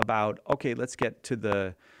you about, okay, let's get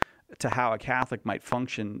to how a Catholic might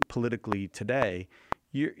function politically today.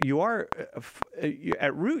 You are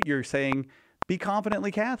at root, you're saying, be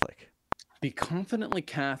confidently Catholic. Be confidently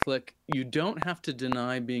Catholic. You don't have to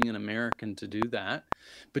deny being an American to do that.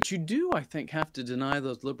 But you do, I think, have to deny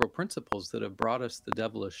those liberal principles that have brought us the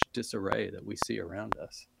devilish disarray that we see around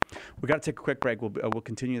us. We've got to take a quick break. We'll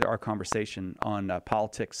continue our conversation on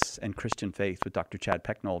politics and Christian faith with Dr. Chad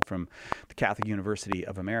Pecknold from the Catholic University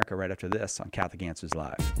of America right after this on Catholic Answers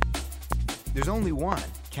Live. There's only one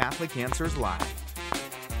Catholic Answers Live.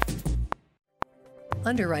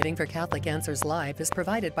 Underwriting for Catholic Answers Live is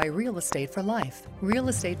provided by Real Estate for Life. Real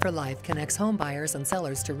Estate for Life connects home buyers and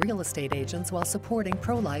sellers to real estate agents while supporting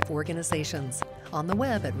pro-life organizations. On the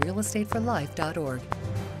web at realestateforlife.org.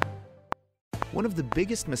 One of the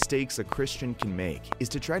biggest mistakes a Christian can make is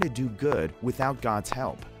to try to do good without God's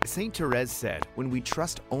help. St. Therese said, "When we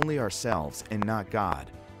trust only ourselves and not God,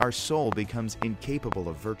 our soul becomes incapable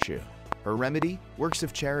of virtue." Her remedy? Works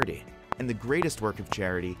of charity. And the greatest work of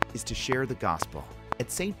charity is to share the gospel. At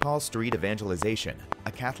St. Paul Street Evangelization,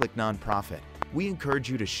 a Catholic nonprofit, we encourage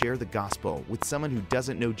you to share the gospel with someone who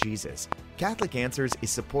doesn't know Jesus. Catholic Answers is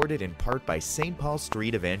supported in part by St. Paul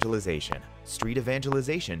Street Evangelization,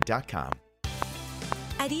 streetevangelization.com.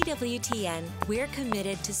 At EWTN, we're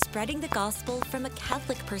committed to spreading the gospel from a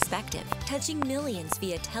Catholic perspective, touching millions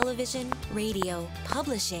via television, radio,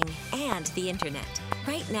 publishing, and the internet.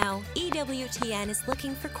 Right now, EWTN is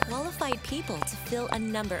looking for qualified people to fill a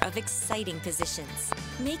number of exciting positions.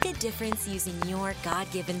 Make a difference using your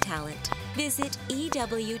God-given talent. Visit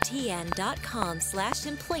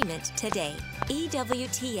EWTN.com/employment today.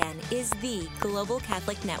 EWTN is the Global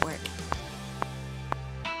Catholic Network.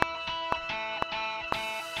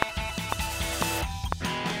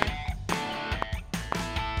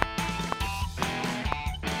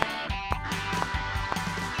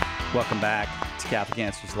 Welcome back to Catholic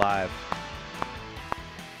Answers Live.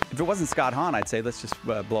 If it wasn't Scott Hahn, I'd say let's just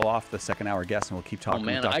blow off the second hour guest and we'll keep talking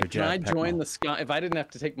with Dr. Can I Pecknold. join the Scott? If I didn't have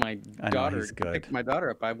to take my daughter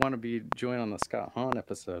up, I want to join on the Scott Hahn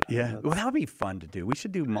episode. Yeah, well, that would be fun to do. We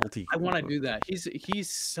should do multi. I want to do that. He's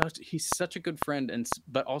such a good friend,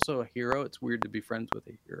 but also a hero. It's weird to be friends with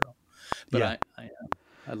a hero, but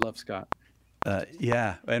I love Scott.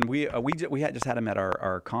 Yeah, and we had just had him at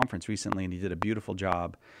our conference recently, and he did a beautiful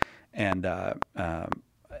job, and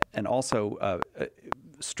also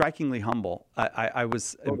strikingly humble. I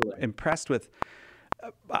was impressed with.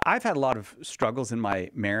 I've had a lot of struggles in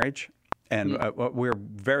my marriage, and we're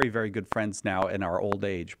very, very good friends now in our old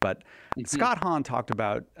age. But Scott Hahn talked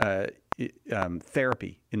about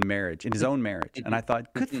therapy in marriage, in his own marriage, and I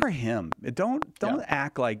thought, good for him. Don't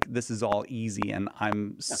act like this is all easy and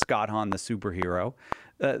I'm Scott Hahn, the superhero.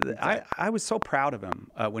 I was so proud of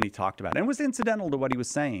him when he talked about it. And it was incidental to what he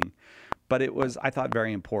was saying. But it was, I thought,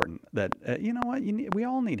 very important that, you know what, we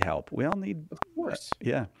all need help. We all need... Of course.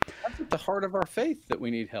 Yeah. That's at the heart of our faith, that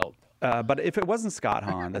we need help. But if it wasn't Scott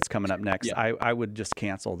Hahn that's coming up next, I would just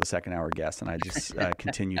cancel the second hour guest and I just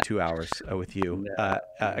continue 2 hours with you.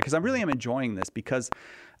 Because I really am enjoying this because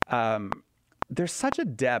there's such a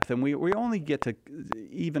depth, and we only get to,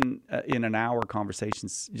 even in an hour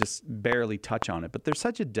conversations, just barely touch on it. But there's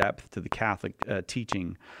such a depth to the Catholic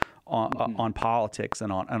teaching on politics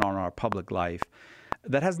and on our public life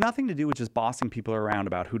that has nothing to do with just bossing people around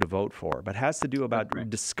about who to vote for, but has to do about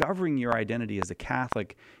discovering your identity as a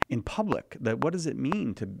Catholic in public. That what does it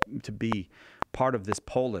mean to be part of this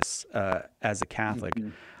polis as a Catholic?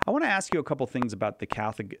 I want to ask you a couple things about the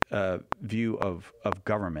Catholic view of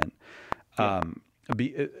government. One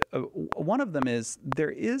of them is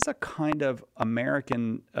there is a kind of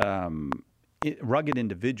American rugged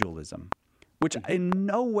individualism, which in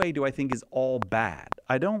no way do I think is all bad.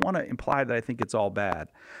 I don't want to imply that I think it's all bad,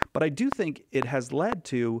 but I do think it has led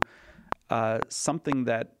to something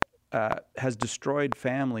that has destroyed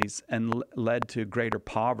families and led to greater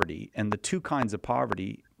poverty, and the two kinds of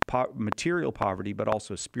poverty, material poverty, but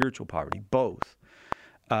also spiritual poverty, both.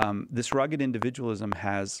 This rugged individualism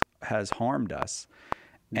has harmed us.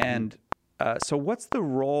 And so what's the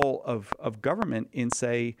role of government in,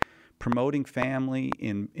 say, promoting family,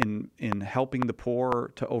 in helping the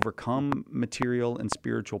poor to overcome material and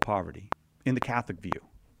spiritual poverty in the Catholic view?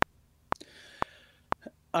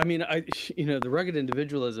 I mean, the rugged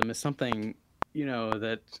individualism is something,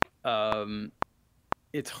 that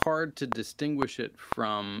it's hard to distinguish it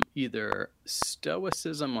from either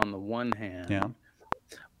stoicism on the one hand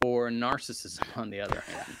or narcissism on the other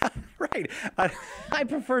hand. Right. I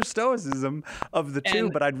prefer stoicism of the two,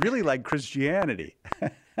 but I'd really like Christianity.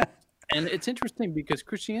 And it's interesting because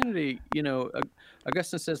Christianity,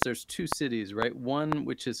 Augustine says there's two cities, right? One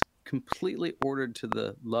which is completely ordered to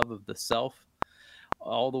the love of the self,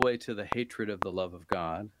 all the way to the hatred of the love of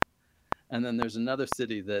God. And then there's another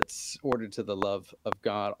city that's ordered to the love of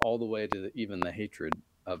God, all the way to even the hatred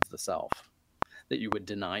of the self, that you would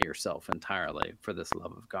deny yourself entirely for this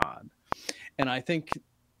love of God. And I think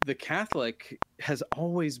the Catholic has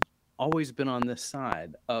always been on this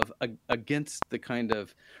side of against the kind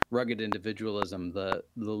of rugged individualism, the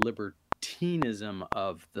libertinism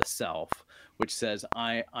of the self, which says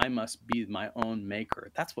I must be my own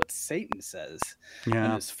maker. That's what Satan says in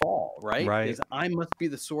his fall, right? Is I must be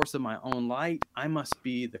the source of my own light. I must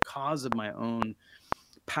be the cause of my own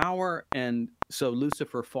power. And so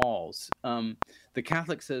Lucifer falls. The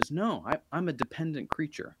Catholic says, no, I'm a dependent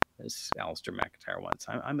creature, as Alistair McIntyre once.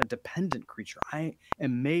 I'm a dependent creature. I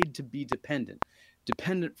am made to be dependent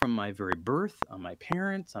from my very birth, on my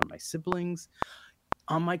parents, on my siblings,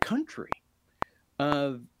 on my country.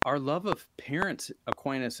 Our love of parents,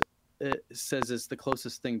 Aquinas says, is the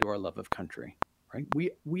closest thing to our love of country. Right?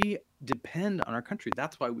 We depend on our country.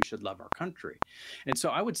 That's why we should love our country. And so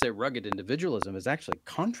I would say rugged individualism is actually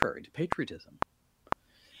contrary to patriotism.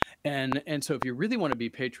 And so if you really want to be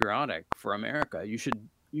patriotic for America, you should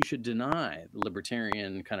deny the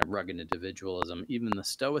libertarian kind of rugged individualism, even the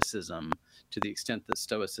stoicism, to the extent that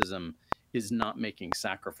stoicism is not making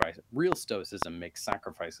sacrifice. Real stoicism makes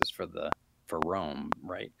sacrifices for Rome,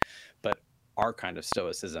 right? But our kind of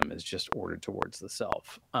stoicism is just ordered towards the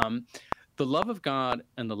self. The love of God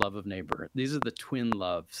and the love of neighbor, these are the twin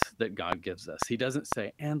loves that God gives us. He doesn't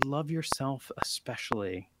say, and love yourself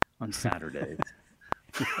especially on Saturdays.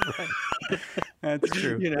 That's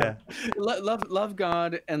true. Love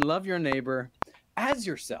God and love your neighbor as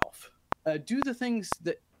yourself. Do the things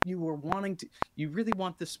that you were wanting to. You really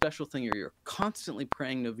want this special thing, or you're constantly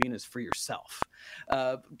praying novenas for yourself.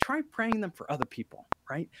 Try praying them for other people,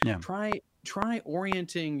 right? Try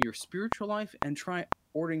orienting your spiritual life and try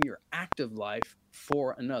ordering your active life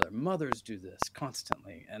for another. Mothers do this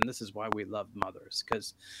constantly, and this is why we love mothers,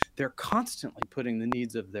 because they're constantly putting the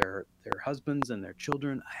needs of their husbands and their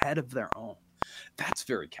children ahead of their own. That's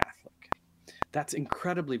very Catholic. That's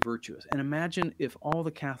incredibly virtuous. And imagine if all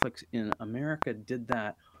the Catholics in America did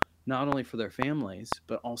that, not only for their families,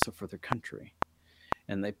 but also for their country.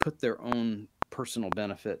 And they put their own personal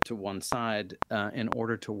benefit to one side in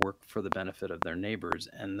order to work for the benefit of their neighbors.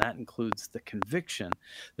 And that includes the conviction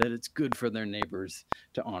that it's good for their neighbors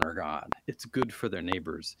to honor God. It's good for their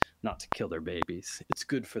neighbors not to kill their babies. It's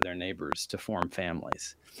good for their neighbors to form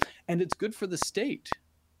families. And it's good for the state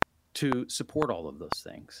to support all of those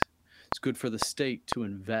things. It's good for the state to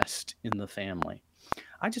invest in the family.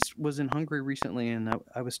 I just was in Hungary recently, and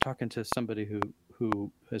I was talking to somebody who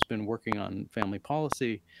has been working on family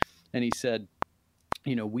policy, and he said,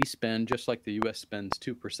 you know, we spend, just like the U.S. spends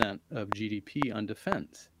 2% of GDP on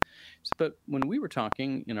defense. But when we were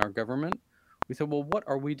talking in our government, we said, well, what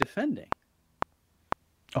are we defending?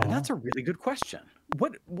 And that's a really good question.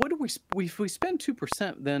 What do we if we spend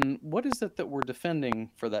 2%, then what is it that we're defending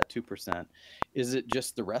for that 2%? Is it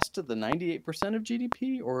just the rest of the 98% of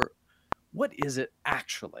GDP, or what is it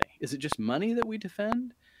actually? Is it just money that we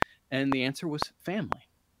defend? And the answer was family.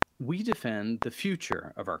 We defend the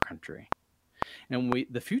future of our country. And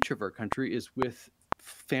the future of our country is with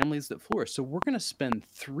families that flourish. So we're going to spend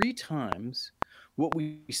 3 times what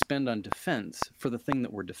we spend on defense for the thing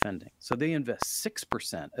that we're defending. So they invest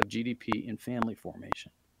 6% of GDP in family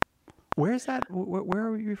formation. Where is that? Where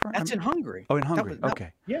are you from? That's in Hungary. Oh, in Hungary.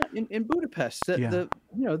 Okay. Yeah, in Budapest.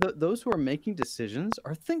 Those who are making decisions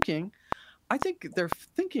are thinking. I think they're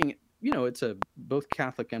thinking. You know, it's a both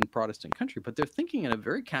Catholic and Protestant country, but they're thinking in a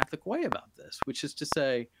very Catholic way about this, which is to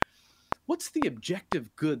say, what's the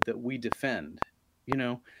objective good that we defend? You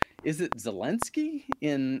know, is it Zelensky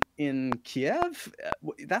in Kiev?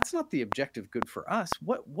 That's not the objective good for us.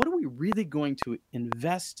 What are we really going to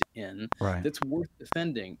invest in that's worth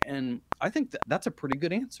defending? And I think that's a pretty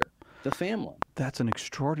good answer. The family. That's an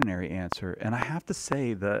extraordinary answer. And I have to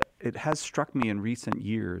say that it has struck me in recent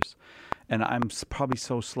years, and I'm probably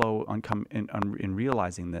so slow in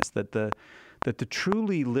realizing this, that the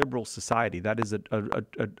truly liberal society, that is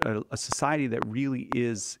a society that really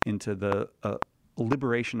is into the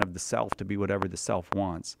liberation of the self to be whatever the self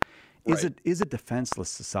wants, is a defenseless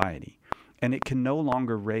society. And it can no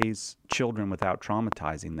longer raise children without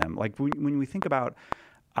traumatizing them. Like when we think about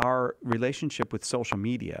our relationship with social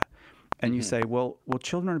media, and you say, well,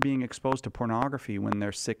 children are being exposed to pornography when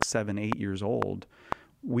they're 6, 7, 8 years old.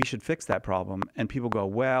 We should fix that problem. And people go,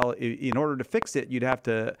 well, in order to fix it, you'd have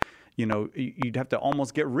to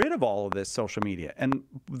almost get rid of all of this social media. And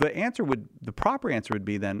the proper answer would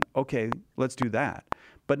be then, okay, let's do that.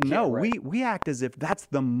 But no, we act as if that's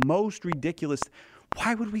the most ridiculous.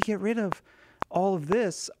 Why would we get rid of all of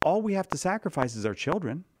this? All we have to sacrifice is our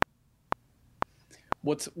children.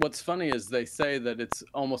 What's funny is they say that it's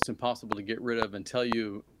almost impossible to get rid of until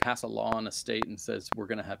you pass a law in a state and says we're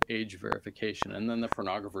going to have age verification, and then the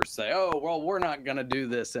pornographers say, oh, well, we're not going to do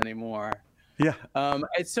this anymore. Yeah.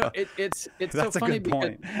 It's so funny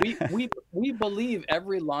because we believe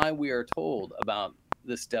every lie we are told about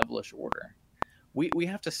this devilish order. We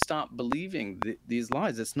have to stop believing these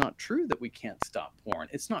lies. It's not true that we can't stop porn.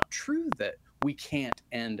 It's not true that we can't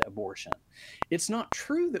end abortion. It's not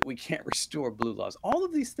true that we can't restore blue laws. All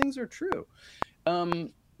of these things are true.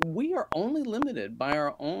 We are only limited by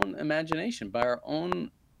our own imagination, by our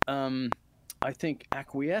own, I think,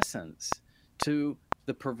 acquiescence to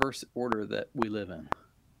the perverse order that we live in.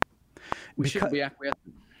 We shouldn't be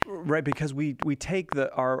acquiescent. Right, because we take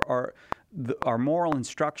our moral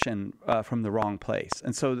instruction from the wrong place.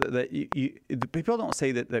 And so that people don't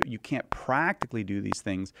say that you can't practically do these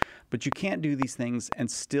things, but you can't do these things and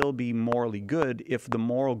still be morally good if the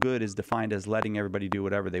moral good is defined as letting everybody do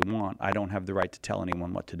whatever they want. I don't have the right to tell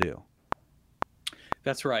anyone what to do.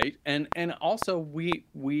 That's right. And also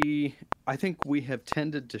I think we have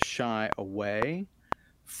tended to shy away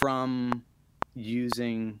from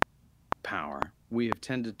using power. We have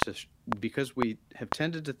tended to, because we have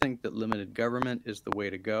tended to think that limited government is the way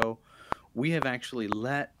to go, we have actually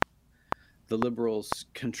let the liberals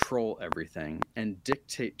control everything and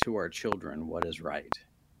dictate to our children what is right.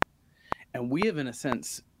 And we have, in a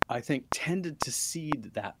sense, I think, tended to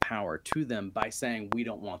cede that power to them by saying we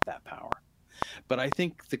don't want that power. But I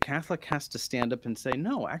think the Catholic has to stand up and say,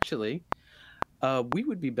 no, actually, we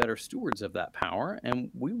would be better stewards of that power, and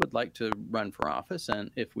we would like to run for office. And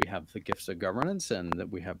if we have the gifts of governance and that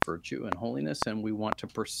we have virtue and holiness, and we want to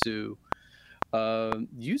pursue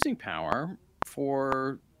using power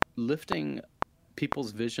for lifting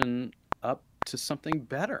people's vision up to something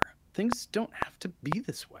better. things don't have to be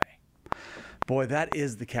this way. Boy, that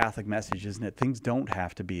is the Catholic message, isn't it? Things don't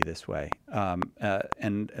have to be this way.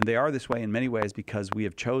 And they are this way in many ways because we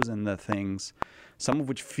have chosen the things, some of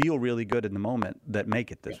which feel really good in the moment, that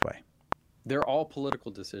make it this way. They're all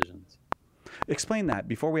political decisions. Explain that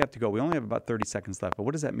before we have to go. We only have about 30 seconds left, but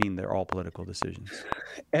what does that mean, they're all political decisions?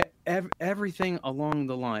 Everything along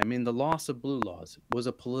the line. I mean, the loss of blue laws was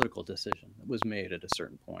a political decision that was made at a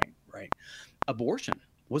certain point, right? Abortion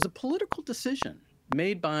was a political decision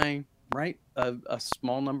made by, right, a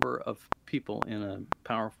small number of people in a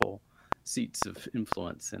powerful seats of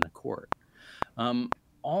influence in a court.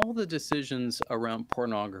 All the decisions around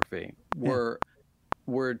pornography were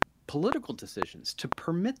political decisions to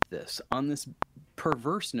permit this on this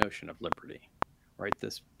perverse notion of liberty, right?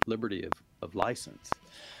 This liberty of license.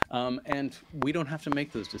 And we don't have to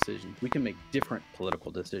make those decisions. We can make different political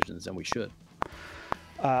decisions, and we should.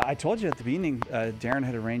 I told you at the beginning, Darren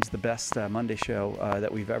had arranged the best Monday show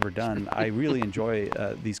that we've ever done. I really enjoy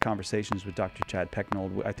these conversations with Dr. Chad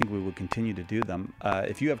Pecknold. I think we will continue to do them.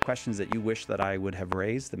 If you have questions that you wish that I would have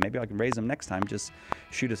raised, then maybe I can raise them next time. Just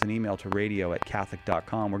shoot us an email to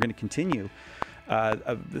radio@catholic.com. We're going to continue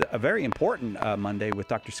a very important Monday with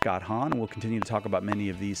Dr. Scott Hahn, and we'll continue to talk about many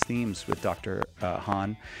of these themes with Dr.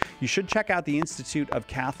 Hahn. You should check out the Institute of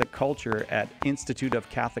Catholic Culture at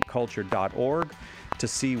instituteofcatholicculture.org to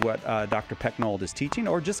see what Dr. Pecknold is teaching,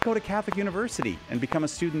 or just go to Catholic University and become a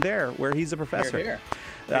student there where he's a professor. Here.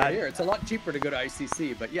 It's a lot cheaper to go to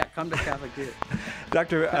ICC, but yeah, come to Catholic here.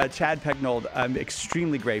 Dr. Chad Pecknold, I'm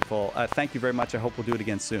extremely grateful. Thank you very much. I hope we'll do it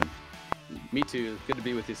again soon. Me too. Good to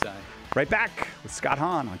be with you, Si. Right back with Scott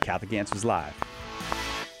Hahn on Catholic Answers Live.